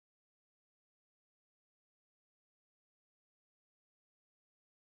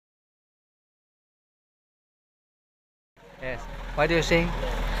Yes. What do you think?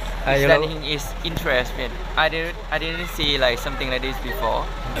 Studying is interesting. I didn't see like something like this before.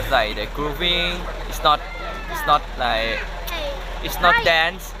 It's like the grooving. It's not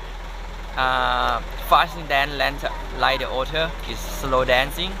dance. Fast dance like the author. It's slow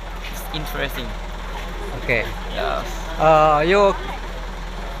dancing. It's interesting. Okay. Yes. You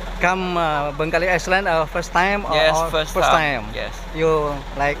come Bengkalis Island first time or, Yes, or first time. Yes. You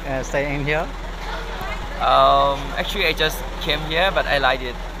like staying here? Actually, I just came here, but I liked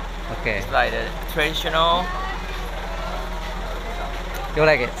it. Okay. It's like the traditional. You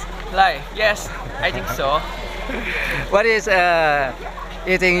like it? Like yes, I think so. What is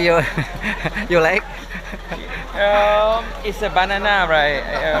eating you you like? It's a banana, right?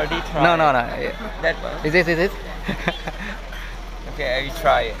 I already tried. No. That one. Is it? Okay, I will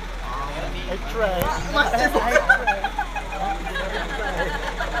try it.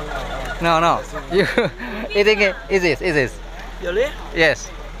 No. You eating it? Is this? Really? Yes.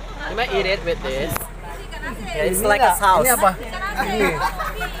 You might eat it with this. It's like a sauce.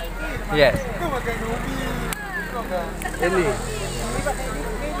 Yes.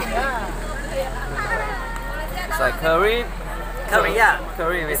 It's like curry. Curry, yeah.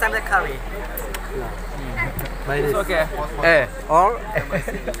 Curry with. It's like curry. It's okay. Or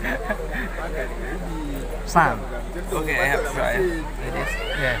some. Okay, I have to try it. Like this.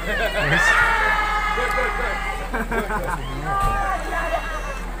 Yes.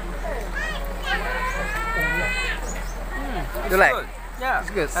 You like? Good. Yeah,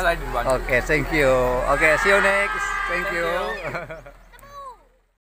 it's good. I like this one. Okay, thank you. Okay, see you next. Thank you.